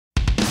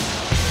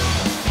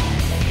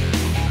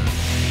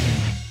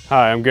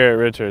Hi, I'm Garrett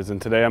Richards,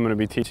 and today I'm going to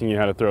be teaching you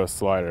how to throw a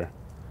slider.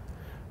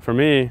 For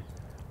me,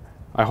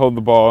 I hold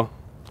the ball.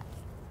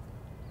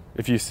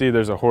 If you see,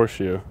 there's a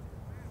horseshoe.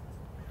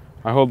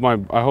 I hold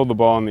the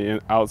ball on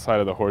the outside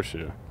of the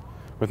horseshoe,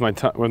 with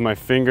my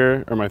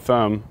finger or my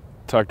thumb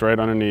tucked right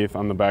underneath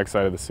on the back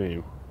side of the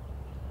seam.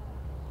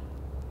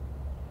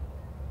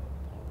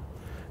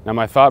 Now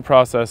my thought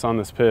process on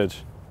this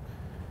pitch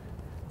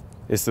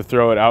is to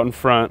throw it out in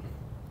front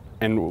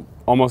and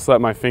almost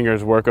let my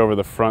fingers work over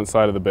the front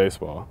side of the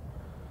baseball.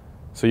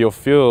 So you'll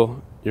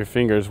feel your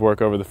fingers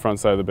work over the front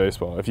side of the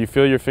baseball. If you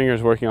feel your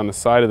fingers working on the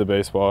side of the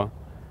baseball,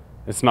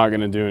 it's not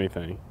going to do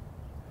anything.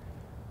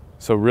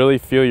 So really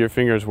feel your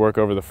fingers work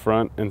over the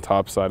front and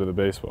top side of the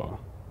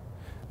baseball.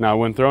 Now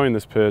when throwing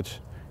this pitch,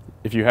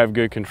 if you have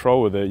good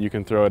control with it, you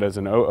can throw it as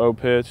an 0-0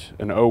 pitch,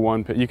 an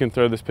 0-1 pitch. You can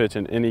throw this pitch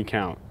in any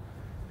count.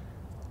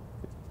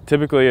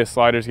 Typically a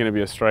slider is going to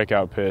be a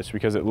strikeout pitch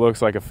because it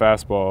looks like a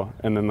fastball,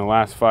 and then the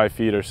last 5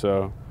 feet or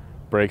so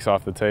breaks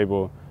off the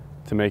table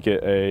to make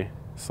it a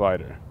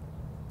slider.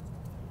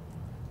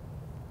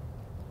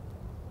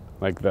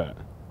 Like that.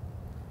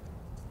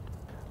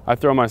 I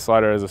throw my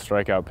slider as a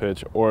strikeout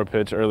pitch or a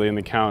pitch early in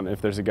the count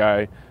if there's a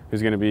guy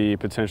who's going to be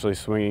potentially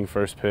swinging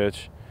first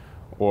pitch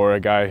or a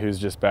guy who's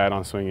just bad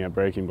on swinging at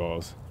breaking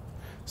balls.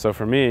 So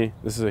for me,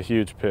 this is a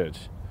huge pitch.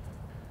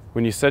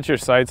 When you set your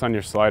sights on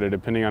your slider,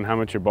 depending on how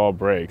much your ball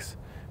breaks,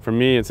 for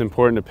me it's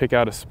important to pick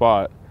out a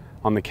spot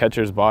on the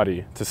catcher's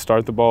body to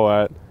start the ball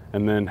at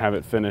and then have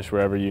it finish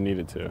wherever you need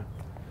it to.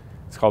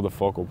 It's called the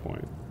focal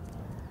point.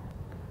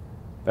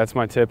 That's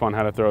my tip on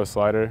how to throw a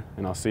slider,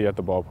 and I'll see you at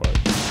the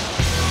ballpark.